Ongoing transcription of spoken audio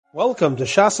Welcome to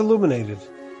Shas Illuminated.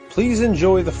 Please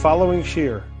enjoy the following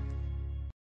shir.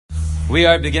 We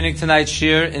are beginning tonight's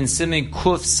shir in Siman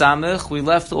Kuf Samech. We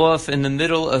left off in the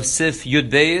middle of Sif Yud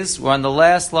Bais. We're on the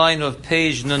last line of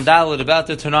page Nun Daled, about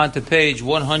to turn on to page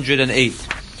 108.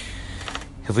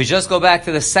 If we just go back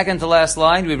to the second to last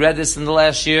line, we read this in the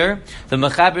last year. The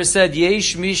Mechaber said,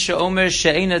 Yesh Misha Omer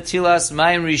She'ena Tilas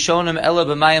Mayim Rishonim Ela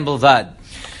B'Mayim Belvad.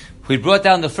 We brought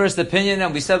down the first opinion,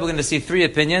 and we said we're going to see three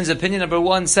opinions. Opinion number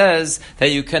one says that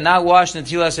you cannot wash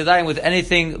Netilas Yadayim with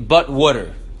anything but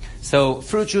water. So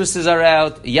fruit juices are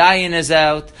out, yayin is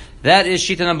out. That is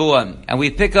shita number one. And we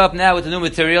pick up now with the new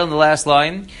material in the last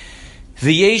line.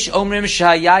 V'yesh omrim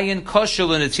shayayin kosher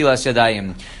l'Netilas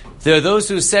Yadayim. There are those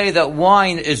who say that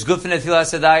wine is good for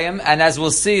Netilas Yadayim, and as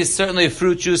we'll see, certainly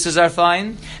fruit juices are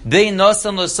fine. Bein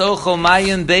nosan l'socho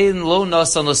mayim, bein lo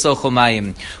nosan l'socho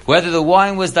mayim. Whether the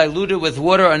wine was diluted with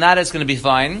water or not, it's going to be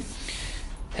fine.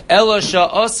 However, it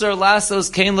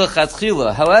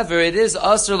is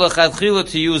asr l'chadchila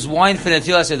to use wine for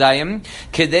Netilas Yadayim,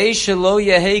 kedei shelo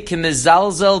yehei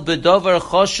k'mizalzel b'dover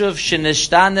choshev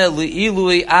shenishtane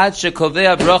li'ilui ad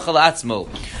shekovea bracha l'atzmo.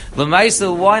 L'maisa,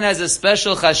 wine has a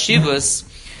special chashivus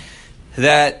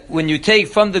that when you take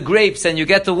from the grapes and you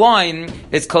get the wine,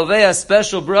 it's kovea a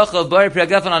special bracha of bari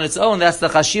priagafen on its own. That's the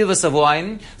chashivus of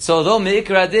wine. So although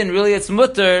meikar adin, really it's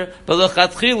mutter, but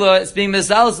l'chatchila, it's being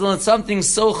mezalzel and something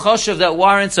so chashiv that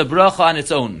warrants a bracha on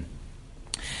its own.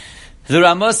 The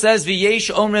Ramah says,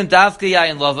 V'yesh omrim davka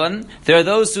yayin lavan. There are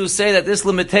those who say that this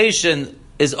limitation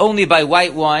is only by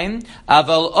white wine,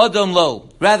 aval odom lo.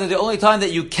 Rather, the only time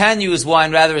that you can use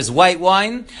wine, rather, is white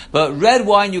wine, but red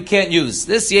wine you can't use.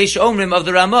 This yesh omrim of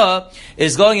the Ramah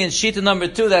is going in shita number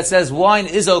 2 that says wine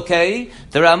is okay.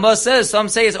 The Ramah says, some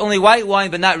say it's only white wine,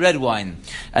 but not red wine.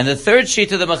 And the third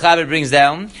shita the Mechaber brings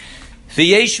down,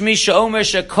 v'yesh misha omer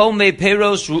shekol mei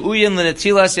peros ru'uyin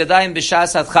l'netilas yadayim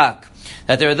b'shas hadchak.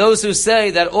 That there are those who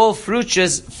say that all fruit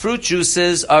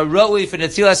juices are roi for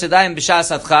Netilas Yadayim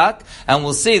b'shas hadchak, and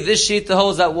we'll see this shita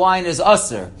holds that wine is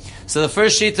aser. So the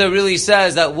first shita really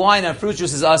says that wine and fruit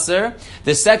juice is aser.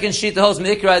 The second shita holds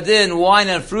meikar adin, wine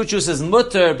and fruit juice is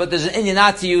mutter, but there's an inyan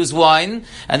not to use wine.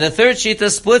 And the third shita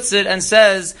splits it and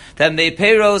says that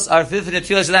meiperos are fit for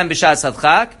Netilas Yadayim b'shas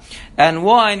hadchak, and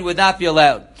wine would not be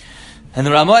allowed. And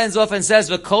the Ramah ends off and says,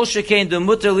 v'kol shekein de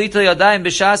mutter lito Yadayim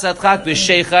b'shas hadchak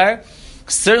b'sheichar.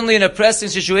 Certainly in a pressing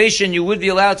situation, you would be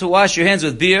allowed to wash your hands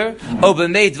with beer, or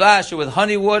b'mei dvash, or with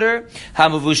honey water,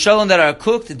 hamavushalim that are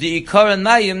cooked, the ikar and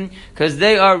mayim, because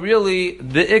they are really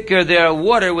the ikar, they are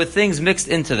water with things mixed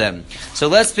into them. So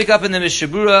let's pick up in the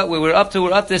Mishabura, where we're up to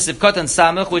Sivkot and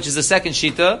Samach, which is the second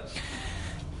shita.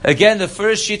 Again, the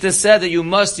first shita said that you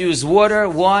must use water,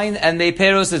 wine, and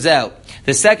meiperos is out.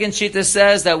 The second shita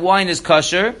says that wine is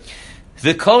kosher.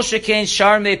 The kol shekain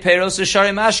shar meiperos or shari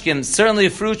mashkim. Certainly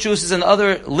fruit juices and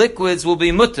other liquids will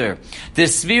be mutter. The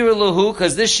svira lahu,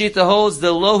 because this shita holds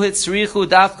the lohit srichu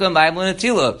dafka ma'im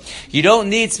l'netila. You don't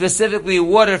need specifically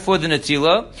water for the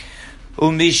netila.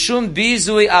 Umishum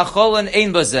bizui acholan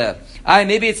ein bazeh.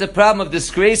 Maybe it's a problem of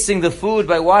disgracing the food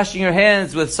by washing your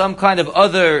hands with some kind of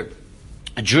other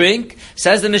drink.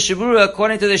 Says the Mishabura,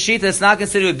 according to the Shita, it's not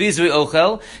considered bizui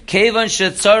ochel. Kevan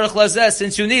shetzarech lazeh,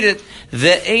 since you need it,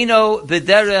 ve'eno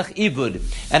b'derech ibud.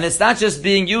 And it's not just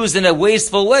being used in a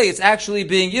wasteful way, it's actually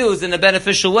being used in a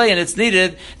beneficial way, and it's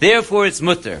needed, therefore it's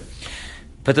mutter.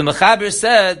 But the Mechaber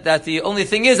said that the only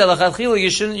thing is, you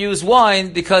shouldn't use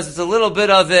wine because it's a little bit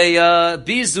of a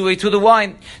bizui to the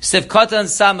wine. Sivkatan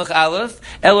samach aleph,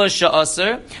 elo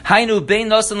sha'aser, hainu bein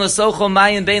nasan l'socho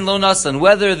mayin bein lo nasan.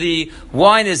 Whether the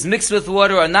wine is mixed with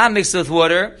water or not mixed with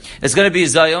water, it's going to be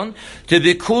zayon. To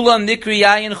be kulam nikri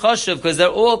yayin chashav, because they're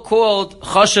all called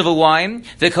chashav a wine.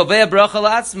 The kovea bracha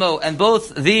la'atzmo, and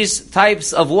both these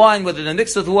types of wine, whether they're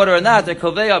mixed with water or not, they're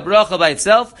kovea bracha by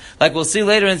itself, like we'll see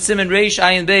later in Siman Reish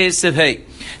Ayin Bais Siv Hey.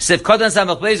 Siv Kotan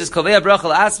Samach Beis is kovea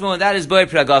bracha la'atzmo, and that is boi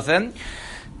pragafen.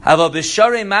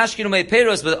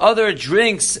 But other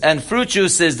drinks and fruit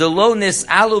juices, the lonis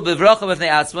alu bevracha b'fnei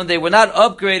atzman, they were not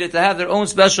upgraded to have their own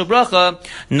special bracha.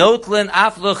 Notlin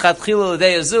aflo chatchila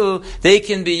l'deyazu, they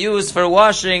can be used for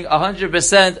washing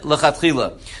 100%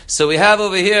 l'chatchila. So we have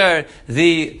over here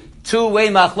the two-way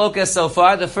machlokas so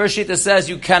far. The first shita says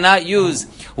you cannot use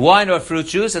wine or fruit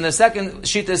juice, and the second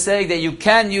shita is saying that you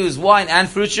can use wine and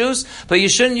fruit juice, but you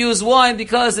shouldn't use wine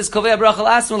because it's kovei brachal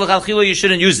asmun l'chalchila, you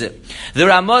shouldn't use it. The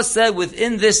Ramah said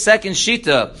within this second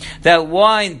shita that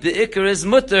wine, the ikar is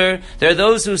mutter. There are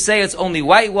those who say it's only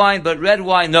white wine, but red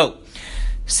wine, no.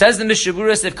 Says the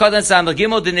Mishaburas, if Kodan Samar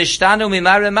Gimel Dinishtanu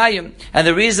Mimare Mayim, and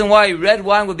the reason why red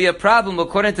wine would be a problem,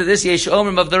 according to this Yesh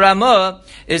Omrim of the Ramah,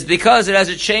 is because it has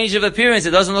a change of appearance.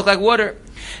 It doesn't look like water.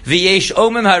 V'yesh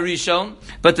omrim harishon,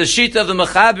 but the shita of the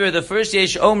Mechaber, the first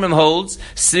Yesh Omrim holds,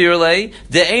 Sirle,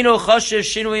 de'eno choshev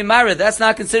shinui marid. That's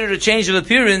not considered a change of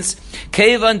appearance.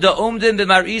 Kevan da'omdim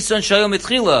b'marison shayom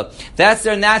mitchila. That's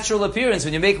their natural appearance.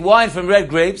 When you make wine from red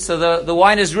grapes, so the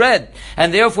wine is red.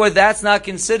 And therefore that's not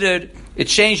considered a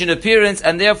change in appearance,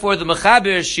 and therefore the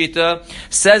Mechaber Shita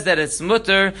says that it's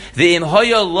mutter, v'im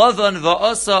hoya lovan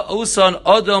va'asa osan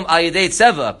odom ayidei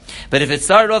tzeva. But if it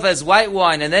started off as white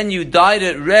wine, and then you dyed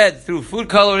it red through food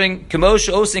coloring, k'moshe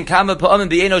osin kama pa'amim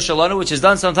b'yeno shalonu, which is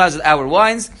done sometimes with our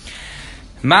wines,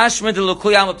 mashma de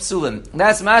l'kuyam psulim.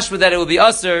 That's mashma that it will be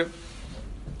usher,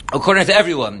 according to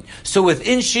everyone. So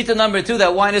within Shita number 2,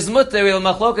 that wine is mutter, we have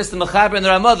machlokas, the Mechaber and the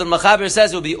Ramah. The Mechaber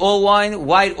says it will be all wine,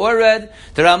 white or red.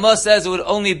 The Ramah says it would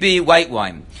only be white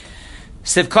wine.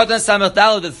 Sivkotan Samech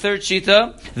Daled, the third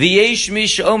Shita, V'yesh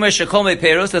mish omer shekol mei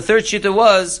peros. The third Shita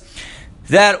was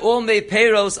that all mei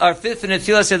peros are fit for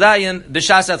Netilas Yadayim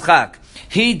b'shas adchak.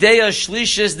 He deya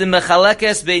shlishis de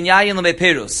mechalekes be'inyayin l'mei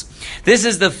peros. This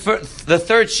is the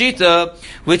third shita,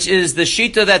 which is the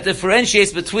shita that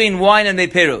differentiates between wine and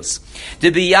meperos.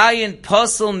 The biyayin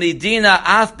pasel medina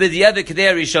af b'diavad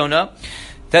kedei rishona.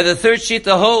 That the third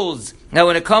shita holds. Now,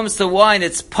 when it comes to wine,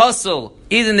 it's pasel,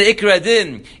 even the ikra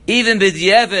din, even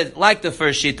b'diavad, like the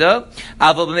first shita.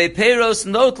 Aval b'meperos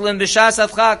notlim b'shas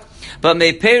adchak. But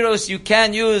meperos you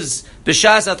can use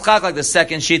b'shas adchak like the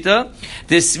second shita.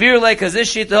 The svir like as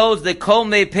this shita holds the kol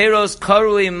meperos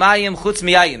karui mayim chutz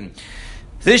miyayim.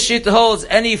 This shita holds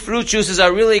any fruit juices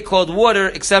are really called water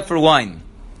except for wine.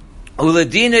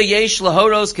 Uladina yesh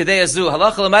lahoros kedei azu.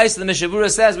 Halacha l'maisa, the Mishavura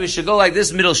says we should go like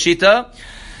this middle shita.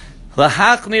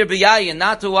 Lahachmir b'yayin,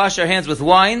 not to wash our hands with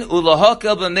wine.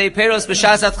 Ulahokel b'meperos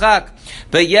b'shas adchak.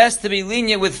 But yes, to be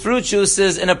lenient with fruit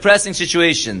juices in a pressing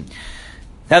situation.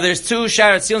 Now there's two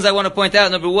sharat tzilons I want to point out.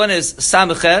 Number one is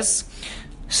samiches.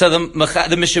 So the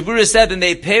Mishabura said,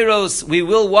 "B'mei peros we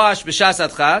will wash b'shas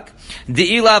adchak."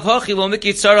 Di'ilav hochi lo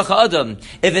mikit tzarach ha'adam.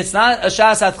 If it's not a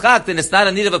shas adchak, then it's not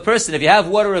a need of a person. If you have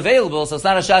water available, so it's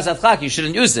not a shas adchak, you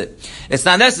shouldn't use it. It's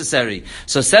not necessary.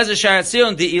 So says the sharat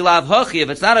tzilon, di'ilav hochi. If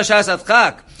it's not a shas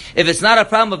adchak, if it's not a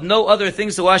problem of no other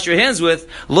things to wash your hands with,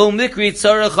 lo mikri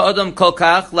tzarach ha'adam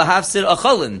kolkach lahafsir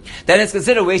acholin. Then it's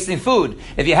considered wasting food.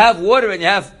 If you have water and you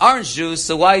have orange juice,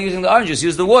 so why are you using the orange juice?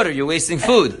 Use the water. You're wasting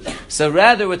food. So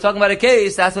rather, we're talking about a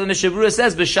case, that's what the Mishabura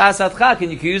says, b'shas adchak,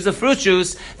 and you can use the fruit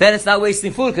juice, then it's not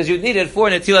wasting food, because you need it for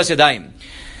Netilas Yadayim.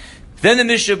 Then the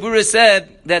Mishabura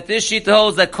said that this sheet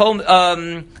holds that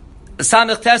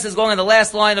Samech Tes is going on the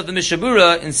last line of the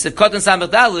Mishabura in Sivkot and Samech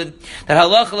Daled, that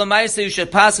halacha l'maisa you should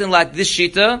pass in like this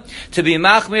shita, to be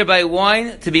machmir by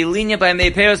wine, to be lenient by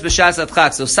meperos b'shas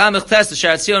adchak. So Samech Tes, the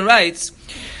Sharat Zion writes,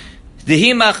 this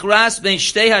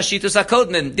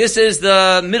is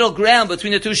the middle ground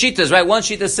between the two shitas, right? One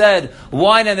shita said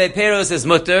wine and meperos is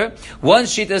mutter. One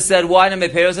shita said wine and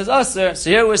meperos is aser.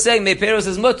 So here we're saying meperos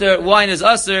is mutter, wine is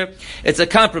aser. It's a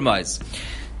compromise.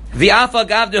 Even though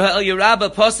the El Yerabba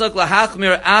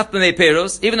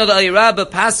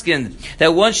paskin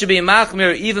that one should be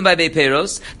machmir even by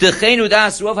meperos,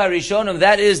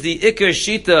 that is the ikar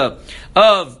shita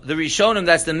of the Rishonim,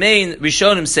 that's the main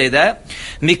Rishonim say that.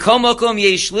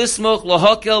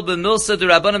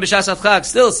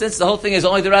 Still, since the whole thing is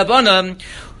only the Rabbanim,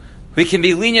 we can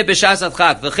be lenient b'shas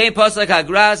adchak. V'chein pasuk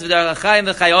hagras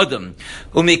v'darachayim v'chayodam.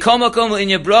 Umikomakom in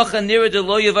your bracha nearer to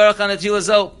lo yivarach on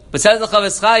Netilas. But says the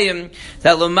Chavetz Chaim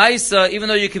that l'maisa, even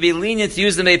though you can be lenient to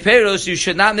use the meperos, you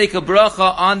should not make a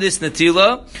bracha on this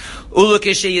netila.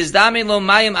 Ulukeshe yizdamin lo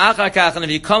mayim achar kach. And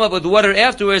if you come up with water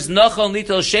afterwards, nochon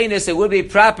litol shenis, it would be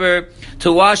proper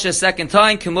to wash a second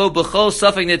time. Kemo b'chol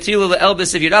suffik netila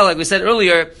le'elbis if you're not, like we said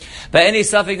earlier. By any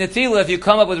suffik netila, if you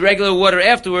come up with regular water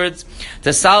afterwards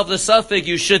to solve the suffik,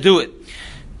 you should do it.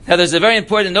 Now there's a very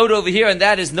important note over here, and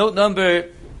that is note number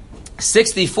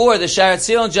 64. The Sharat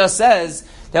Zion just says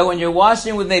that when you're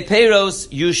washing with meperos,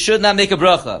 you should not make a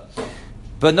bracha.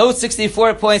 But note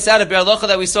 64 points out a be'alacha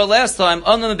that we saw last time,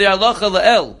 Onam be'alacha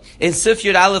la'el, in Sif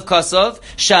Yud Aleph Kasav,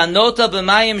 Sha'anota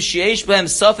b'mayim she'esh b'hem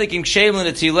safek im ksheim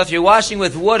l'netila. If you're washing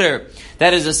with water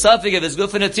that is a suffix of his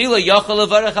guf and netila, yachal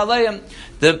levarech alayim.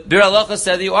 The Bir Halacha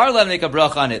said that you are allowed to make a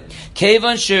bracha on it.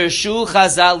 Kevan shershu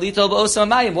chazal litol b'osam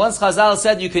mayim. Once Chazal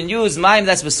said you can use mayim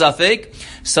that's b'safik,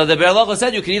 so the Bir Halacha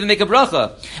said you can even make a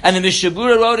bracha. And the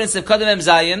Mishabura wrote in Sivkot Mem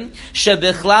Zayin,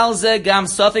 shebichlal ze gam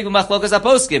safik b'machlokas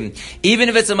haposkim. Even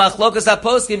if it's a machlokas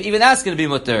haposkim, even that's going to be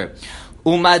mutter.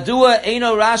 Umadua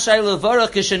eino rashai levarach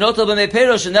kishenotol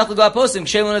b'meperos shenechel gaposim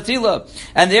kshem l'netila.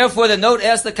 And therefore the note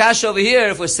asks the kasha over here,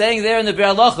 if we're saying there in the Bir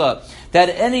Halacha that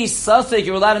any suffix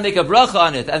you're allowed to make a bracha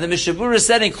on it. And the Mishabura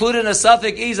said included in a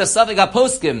suffix is a suffix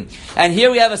aposkim. And here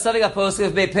we have a suffix aposkim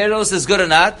if Beperos is good or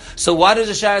not. So why does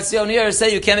the Sha'ar Tzion here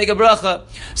say you can't make a bracha?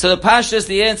 So the Pashtus,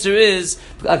 the answer is,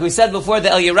 like we said before,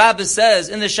 the El Yerabah says,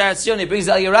 in the Sha'ar Tzion, he brings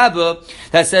the El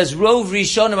Yerabah that says, Rov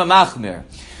Rishonim HaMachmir.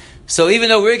 So even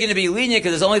though we're going to be lenient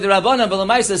because it's only the Rabbanan, but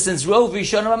Lamaisa, since Rov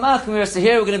Rishonim HaMachmir, so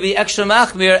here we're going to be extra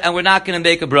Machmir and we're not going to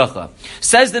make a bracha.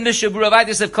 Says the Mishabura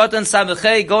Vaidis of Kotan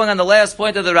Samechei, going on the last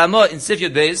point of the Ramah in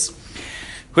Sifyud Bais,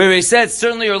 where he said,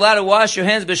 certainly you're allowed to wash your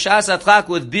hands b'shas atchak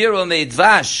with beer or made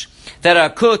dvash that are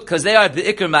cooked because they are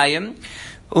be'ikr mayim.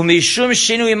 Umishum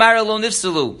shinui mara lo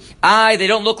nifsalu. They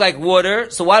don't look like water,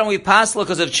 so why don't we pass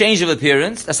because of change of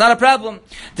appearance? That's not a problem.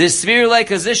 The sphere like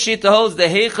as this sheet holds the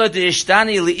heicha de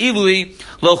ishtani li'ilui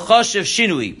lo choshev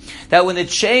shinui. That when the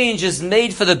change is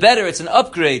made for the better, it's an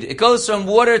upgrade. It goes from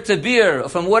water to beer, or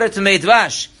from water to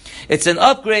meidvash. It's an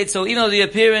upgrade, so even though the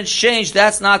appearance changed,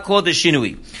 that's not called the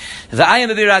shinui. The ayam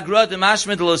b'biragra the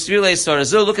mashmed lo srile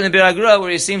sarazu. Look in the biragra where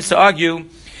he seems to argue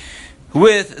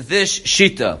with this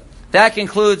shita. That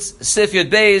concludes Sifyud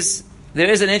Bais. There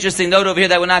is an interesting note over here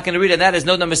that we're not going to read, and that is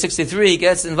note number 63. He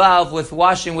gets involved with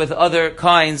washing with other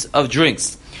kinds of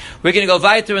drinks. We're going to go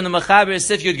weiter in the Mechaber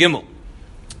Sifyud Gimel.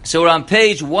 So we're on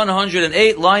page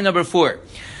 108, line number 4.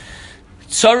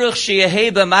 Tzorich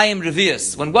sheyehei b'mayim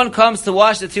revius. When one comes to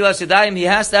wash the Netilas Yadayim, he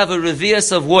has to have a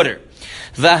revius of water.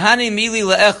 V'hani mili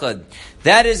le'echad.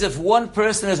 That is, if one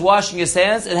person is washing his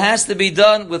hands, it has to be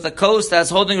done with a coast that's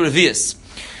holding revius.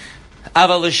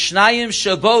 But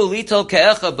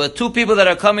two people that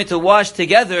are coming to wash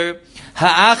together,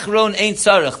 ha'achron ein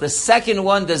tzarech. The second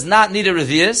one does not need a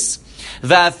revius.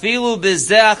 Va'afilu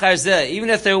b'zeh achar zeh. Even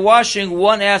if they're washing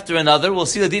one after another, we'll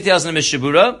see the details in the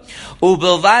Mishabura.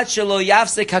 U'bilvad shelo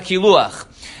yafsek hakiluach.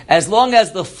 As long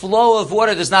as the flow of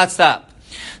water does not stop.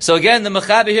 So again, the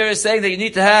Mechaber here is saying that you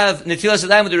need to have Netilas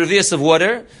Yadayim with the revius of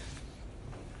water,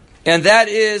 and that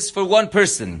is for one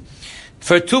person.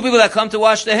 For two people that come to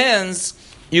wash their hands,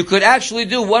 you could actually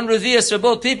do one revius for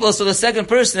both people, so the second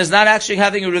person is not actually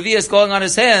having a revius going on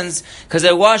his hands, because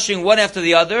they're washing one after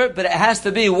the other, but it has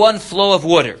to be one flow of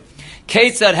water.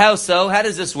 Kate said, how so? How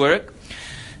does this work?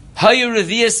 Hayu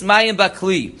revius mayim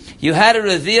bakli. You had a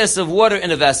revius of water in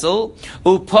a vessel,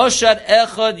 uposhat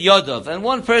echad yodov, and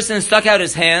one person stuck out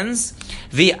his hands,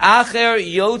 v'acher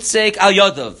yotzek al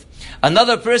yodov.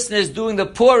 Another person is doing the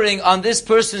pouring on this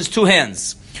person's two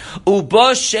hands. And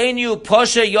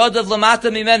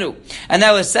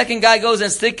now a second guy goes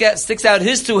and sticks out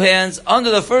his two hands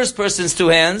under the first person's two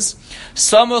hands,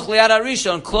 samuch liad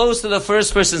harishon, close to the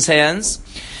first person's hands.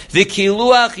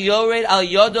 V'kiluach yored al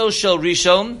yodo shel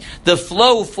rishon, the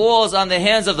flow falls on the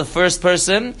hands of the first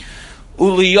person.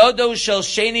 Uliyodo shel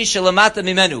sheni shelamata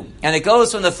mimenu, and it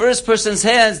goes from the first person's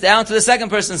hands down to the second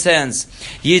person's hands.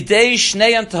 Yidei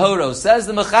shneim tahoro, says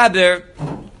the Mechaber.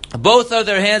 Both of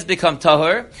their hands become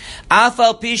tahor.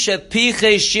 Afal pisha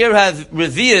piche shir have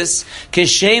revius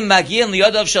kishem magian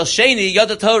liyadav shel sheni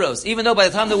yada toros. Even though by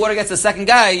the time the water gets to the second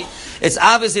guy, it's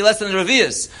obviously less than the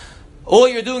revius. All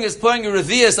you're doing is pouring a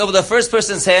revius over the first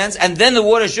person's hands, and then the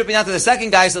water is dripping down to the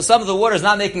second guy, so some of the water is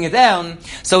not making it down.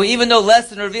 So even though less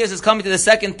than revius is coming to the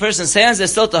second person's hands,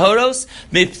 there's still tahoros.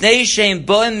 Mipnei sheim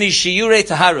boim mishiyurei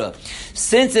tahara.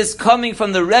 Since it's coming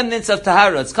from the remnants of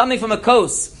tahara, it's coming from a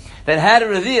coast that had a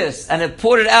revius, and it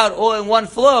poured it out all in one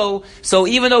flow, so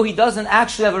even though he doesn't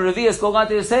actually have a revius going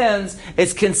onto his hands,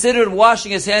 it's considered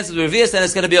washing his hands with revius, and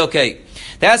it's going to be okay.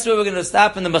 That's where we're going to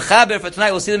stop in the Mechaber for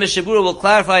tonight. We'll see the Mishabura will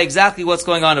clarify exactly what's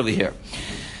going on over here.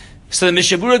 So the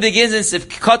Mishabura begins in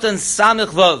Sifkotan Samich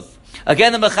Vav.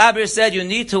 Again, the Mechaber said you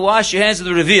need to wash your hands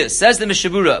with the revius. Says the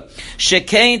Mishabura,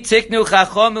 Shekein tiknu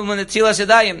chachomim Netilas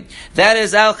Yadayim. That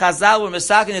is al Chazal, we're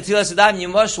masakin Netilas Yadayim. You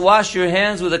must wash your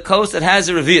hands with a coast that has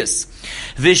a revius.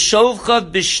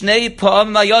 V'shovcha b'shnei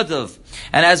pa'am mayodov.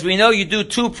 And as we know, you do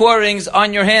two pourings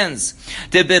on your hands.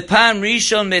 The bepam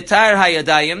rishon metar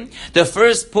hayadayim. The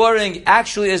first pouring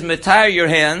actually is metar your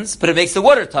hands, but it makes the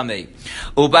water tamei.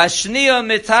 Ubashniya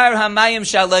metar hamayim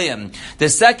shalayim. The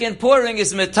second pouring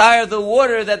is metar the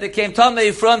water that became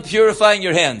tamei from purifying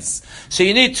your hands. So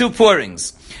you need two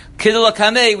pourings. Kidul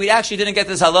kamei. We actually didn't get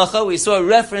this halacha. We saw a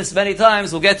reference many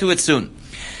times. We'll get to it soon.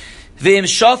 V'im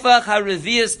shofach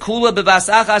harevias kula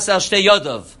bebasachas al shtei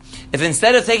yodov. If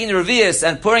instead of taking the revius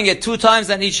and pouring it 2 times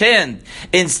on each hand,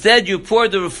 instead you pour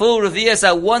the full revius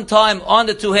at one time on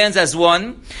the 2 hands as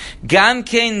one,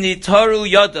 gamkein nitaru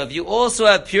yodav, you also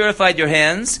have purified your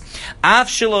hands, af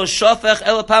shelo shofech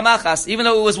el pamachas, even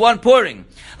though it was one pouring,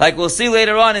 like we'll see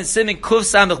later on in Siman Kuf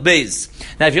Samach Bais.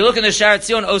 Now if you look in the Sha'ar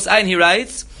Tzion Os Ein, he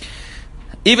writes,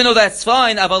 Even though that's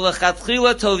fine, as we know,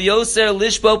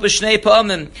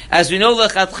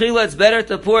 lechatchila, it's better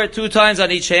to pour it 2 times on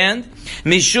each hand.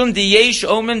 Mishum diyesh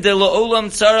omen de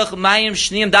la'olam tzarach mayim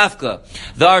shniyim dafka.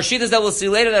 There are shitas that we'll see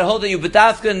later that hold that you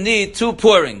bedafka need 2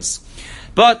 pourings.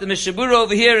 But the Mishabura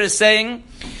over here is saying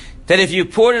that if you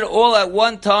poured it all at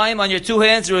one time on your 2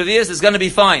 hands, the revius is going to be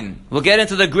fine. We'll get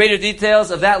into the greater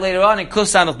details of that later on in Kuf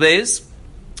Samach Bais.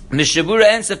 Mishabura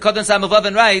ends of Kotan Samach Vav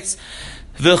and writes,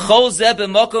 this whole discussion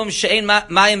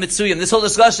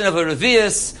of a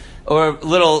revius, or a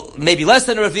little, maybe less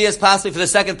than a revius, possibly for the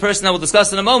second person that we'll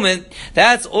discuss in a moment,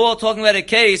 that's all talking about a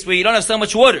case where you don't have so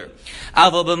much water. In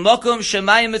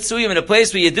a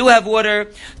place where you do have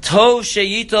water, tov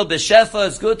sheyito b'shefa,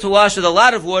 it's good to wash with a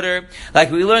lot of water,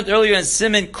 like we learned earlier in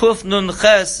Siman Kuf Nun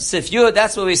Ches Sif Yud.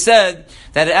 That's what we said,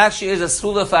 that it actually is a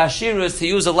schula for ashirus to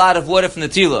use a lot of water from the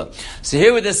tila. So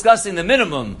here we're discussing the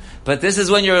minimum, but this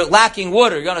is when you're lacking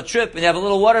water. You're on a trip and you have a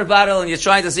little water bottle and you're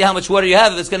trying to see how much water you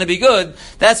have, if it's going to be good.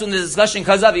 That's when the discussion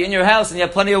comes up. You're in your house and you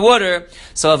have plenty of water,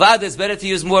 so avad, it's better to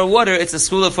use more water. It's a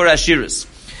schula for ashirus.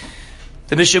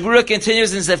 The Mishabura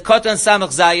continues in Zevkotan Samach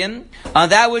Zayin on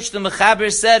that which the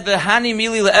Mechaber said, "V'hani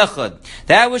mili le'echad."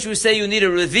 That which we say you need a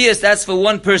revius, that's for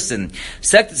one person.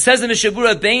 Says the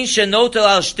Mishabura, "Bein shenotel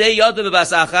al shtei yadav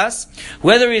b'basachas."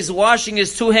 Whether he's washing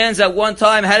his 2 hands at one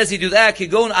time, how does he do that?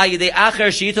 Kigon ayidei acher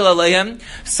sheyitel aleihem.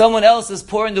 Someone else is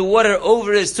pouring the water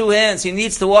over his 2 hands. He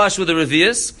needs to wash with a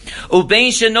revius.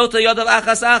 Ubein shenotel yadav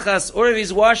achas achas. Or if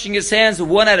he's washing his hands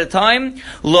one at a time,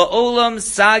 la'olam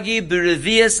sagi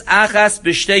b'revius achas.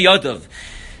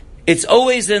 It's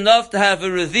always enough to have a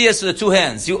revius for the 2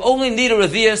 hands. You only need a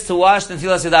revius to wash the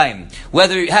Netilas Yadayim.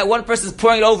 Whether you have one person's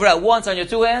pouring it over at once on your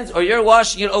 2 hands, or you're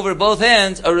washing it over both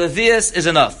hands, a revius is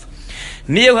enough.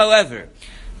 Miu, however,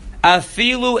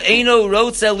 afilu eino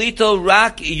rotze lito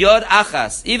rak yod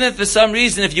achas. Even for some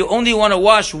reason, if you only want to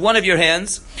wash one of your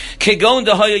hands, kegon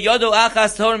dehoya yodo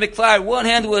achas tahor miklar. One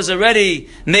hand was already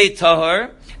made tahor,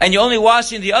 and you're only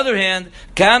washing the other hand,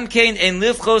 kam kain en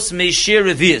livchos meishir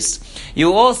revius.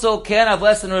 You also can have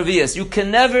less than revius. You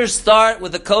can never start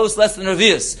with a kos less than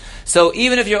revius. So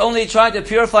even if you're only trying to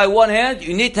purify one hand,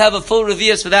 you need to have a full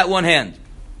revius for that one hand.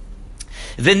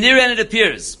 V'niran, it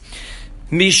appears,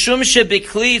 mishum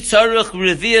shebekli tzarich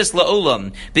revius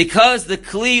la'olam, because the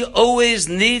kli always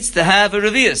needs to have a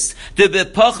revius. The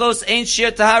bepachos ain't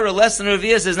shir tahara, less than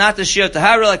revius is not the shir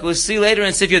tahara, like we'll see later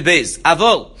in Sif Yud Bais.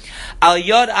 Avol. Al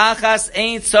yod achas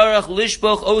ain't tzarach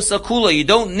lishboch osa kula. You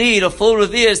don't need a full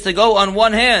revius to go on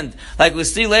one hand, like we'll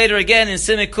see later again in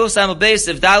Siman Kuf Samach Beis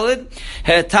of Dalid.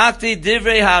 Hetakti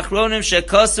divrei hachronim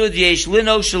shekasud yesh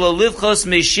lino shelo livchos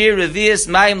meshir revius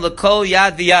mayim lekol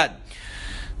yad v'yad.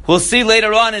 We'll see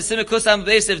later on in Siman Kuf Samach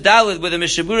Beis of Dalid where the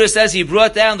Mishabura says he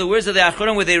brought down the words of the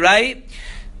achronim where they write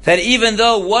that even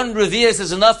though one revius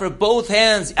is enough for both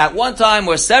hands at one time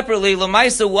or separately,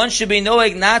 l'maisa, one should be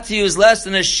knowing not to use less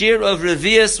than a shear of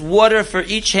revius water for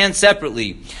each hand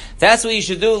separately. That's what you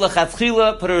should do.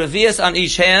 L'chatchila, put a revius on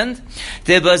each hand.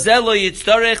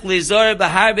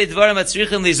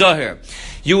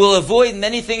 You will avoid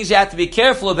many things you have to be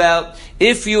careful about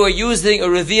if you are using a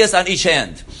revius on each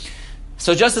hand.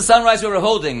 So just to summarize what we're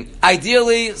holding,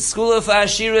 ideally, skula for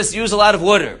ashiris, use a lot of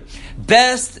water.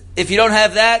 Best, if you don't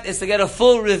have that, is to get a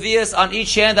full revius on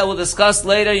each hand that we'll discuss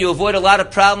later. You avoid a lot of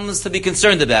problems to be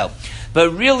concerned about.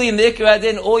 But really, in the Ikra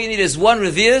Adin, all you need is one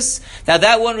revius. Now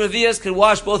that one revius can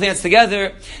wash both hands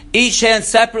together, each hand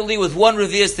separately with one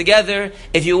revius together.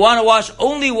 If you want to wash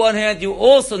only one hand, you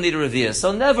also need a revius.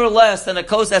 So never less than a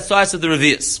kos that starts with the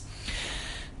revius.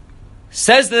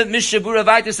 Says the Mishabura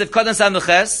Vaitis of Kodan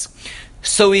Samuches.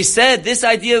 So he said this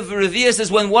idea of revius is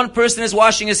when one person is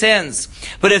washing his hands.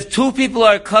 But if 2 people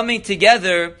are coming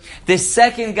together, the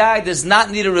second guy does not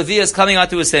need a revius coming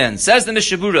onto his hands. Says the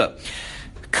Mishabura,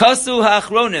 Kasu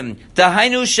ha'achronim,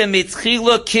 dahainu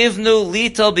shemitchila kivnu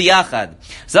lito biyachad.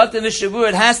 Zok the Mishabura,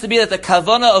 it has to be that the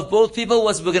kavana of both people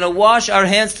was we're going to wash our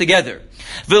hands together.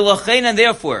 V'lochein, and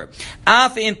therefore,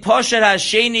 af in posher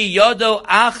hasheni yodo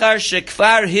achar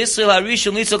shekfar hisril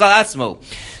harishon litzok al atzmo.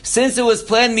 Since it was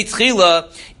planned mitchila,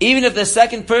 even if the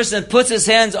second person puts his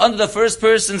hands under the first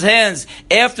person's hands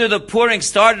after the pouring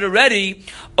started already,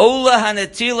 ola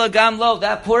hanetila gamlo,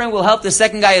 that pouring will help the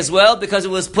second guy as well because it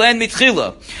was planned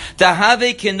mitchila.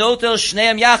 Tahave kenotel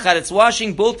shneim yachad, it's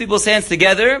washing both people's hands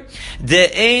together.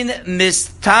 De'ein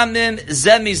mistamim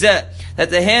zemizeh. that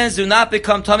the hands do not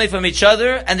become tummy from each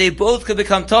other, and they both could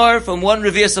become tar from one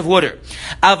revius of water.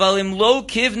 Avalim lo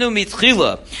kivnu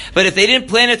mitchila. But if they didn't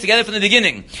plan it together from the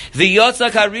beginning,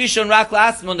 v'yotzak harishon rak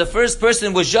la'atzmo, the first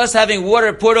person was just having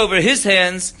water poured over his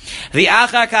hands,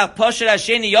 v'achar kach posher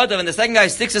hasheni yodav, and the second guy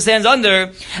sticks his hands under,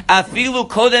 afilu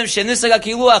kodem shenisag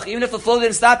hakiluach, even if the flow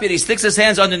didn't stop yet, he sticks his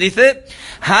hands underneath it,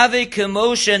 have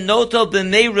kemoshe noto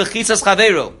b'mei rechitzas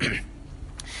chavero.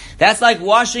 That's like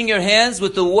washing your hands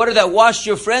with the water that washed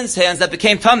your friend's hands that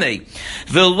became tamei.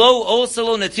 V'lo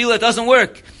oselo netila, it doesn't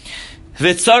work.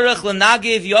 V'tzarech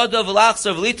l'nagiv yodav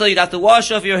v'lachsar v'lita, you'd have to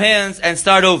wash off your hands and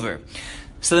start over.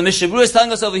 So the Mishnah Berurah is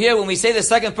telling us over here, when we say the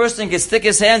second person can stick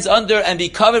his hands under and be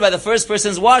covered by the first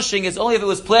person's washing, it's only if it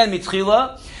was planned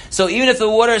mitchila. So even if the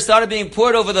water started being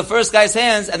poured over the first guy's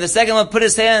hands and the second one put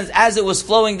his hands as it was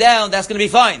flowing down, that's going to be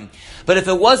fine. But if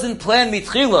it wasn't planned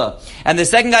mitchila, and the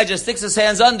second guy just sticks his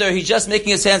hands under, he's just making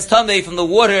his hands tamei from the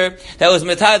water that was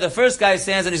mitayah the first guy's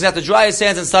hands, and he's going to have to dry his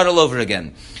hands and start all over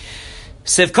again.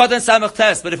 Sivkot and samach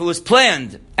tes, but if it was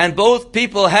planned, and both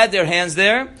people had their hands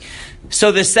there,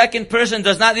 so the second person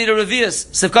does not need a revius.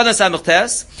 Sivkot and samach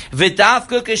tes,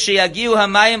 v'dafka k'sheyagiu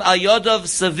hamayim al yodav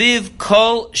saviv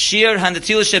kol shir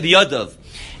hanetila shebiyodov.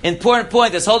 Important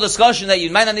point, this whole discussion that you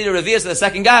might not need a revius to the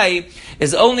second guy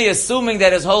is only assuming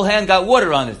that his whole hand got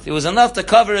water on it. It was enough to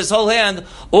cover his whole hand,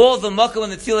 all the makom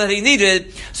and the tefillah that he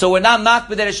needed, so we're not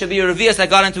makbid that it should be a revius that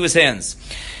got into his hands.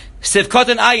 Sivkot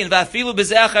and ayin, v'afilu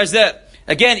b'zeh achar zeh.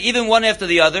 Again, even one after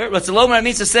the other. Ratzalomar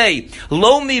means to say,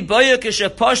 Lo mi boya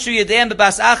k'shepashtu yedayim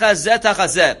b'bas achaz zeh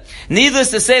tachaz zeh.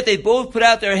 Needless to say, if they both put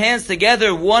out their hands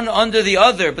together, one under the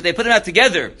other, but they put them out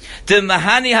together, the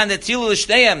mahani hanetilu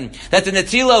l'shneihem, that the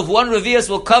netila of one revius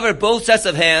will cover both sets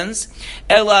of hands,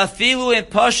 ela afilu in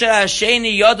pasha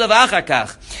hasheni yodav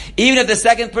achakach. Even if the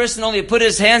second person only put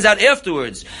his hands out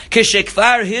afterwards,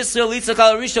 k'shekvar hisra litzak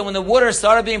al rishon, when the water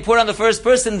started being poured on the first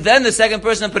person, then the second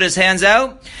person put his hands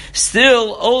out, still,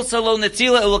 also lo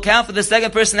netila, it will count for the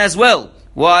second person as well.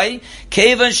 Why?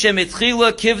 Kevan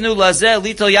shemitchila kivnu lazeh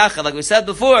lito yachad. Like we said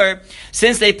before,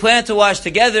 since they plan to wash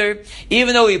together,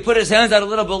 even though he put his hands out a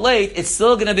little bit late, it's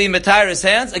still going to be matayr his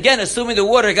hands. Again, assuming the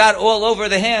water got all over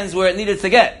the hands where it needed to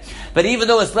get. But even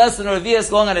though it's less than a revius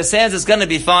going on his hands, it's going to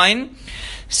be fine.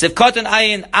 Sivkot and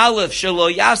ayin aleph shelo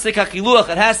yaslik hakiluach.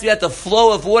 It has to be that the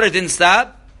flow of water didn't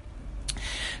stop.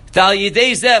 From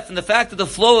the fact that the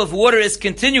flow of water is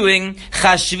continuing,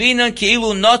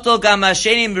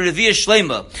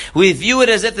 we view it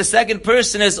as if the second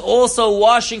person is also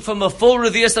washing from a full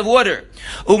revius of water.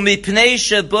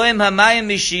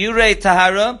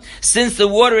 Since the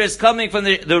water is coming from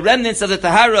the remnants of the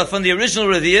tahara from the original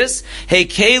revius,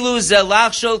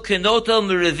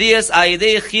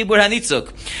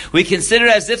 we consider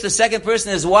it as if the second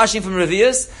person is washing from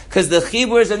revius, because the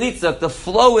chibur is a nitzuk, the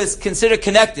flow is considered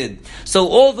connected. So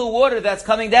all the water that's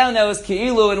coming down now is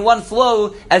keilu in one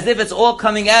flow, as if it's all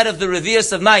coming out of the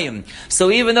revius of mayim.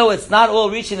 So even though it's not all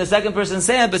reaching the second person's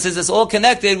hand, but since it's all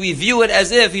connected, we view it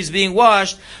as if he's being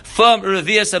washed from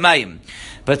revius of mayim.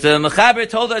 But the Mechaber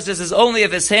told us this is only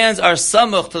if his hands are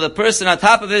samuch to the person on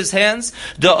top of his hands.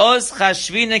 Da'oz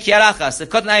chashvina kiarachas. If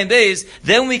cut nine days,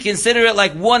 then we consider it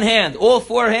like one hand. All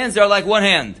four hands are like one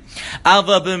hand.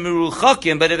 Alva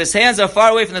b'meruchakim, but if his hands are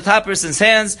far away from the top person's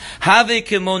hands, have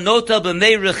kimonota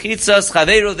b'mei rechitzas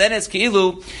chaveru, then it's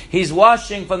keilu, he's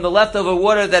washing from the leftover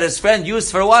water that his friend used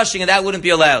for washing, and that wouldn't be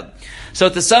allowed. So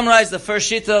to summarize the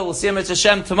first shita, we'll see him at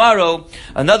Hashem tomorrow,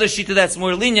 another shita that's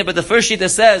more lenient, but the first shita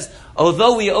says,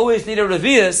 although we always need a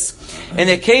revius, in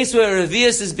a case where a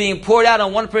revius is being poured out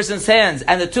on one person's hands,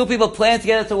 and the two people plan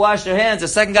together to wash their hands, the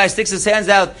second guy sticks his hands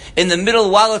out in the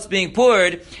middle while it's being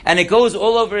poured, and it goes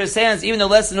all over his hands, even though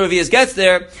less than a revius gets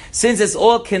there, since it's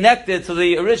all connected to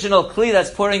the original kli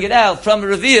that's pouring it out from a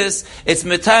revius, it's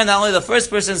mitar not only the first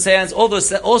person's hands,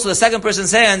 also the second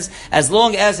person's hands, as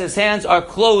long as his hands are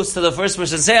close to the first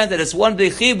person's hand, that it's one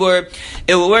big chibur,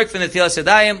 it will work for Netilas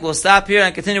Yadayim. We'll stop here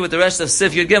and continue with the rest of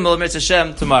Sif Yud Gimel Mirz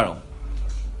Hashem tomorrow.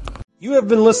 You have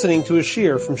been listening to a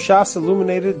shiur from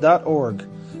shasilluminated.org.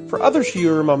 For other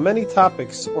shiurim on many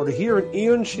topics, or to hear an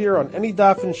Iyun shiur on any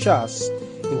daf in Shas,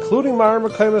 including Ma'ar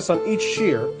Mekaymas on each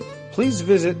shiur, please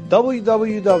visit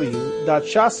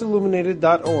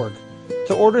www.shasilluminated.org.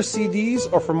 To order CDs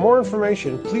or for more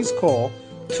information, please call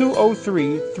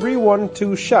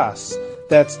 203-312-SHAS.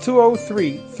 That's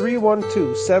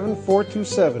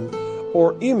 203-312-7427,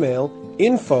 or email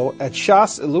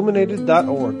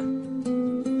info@shasilluminated.org.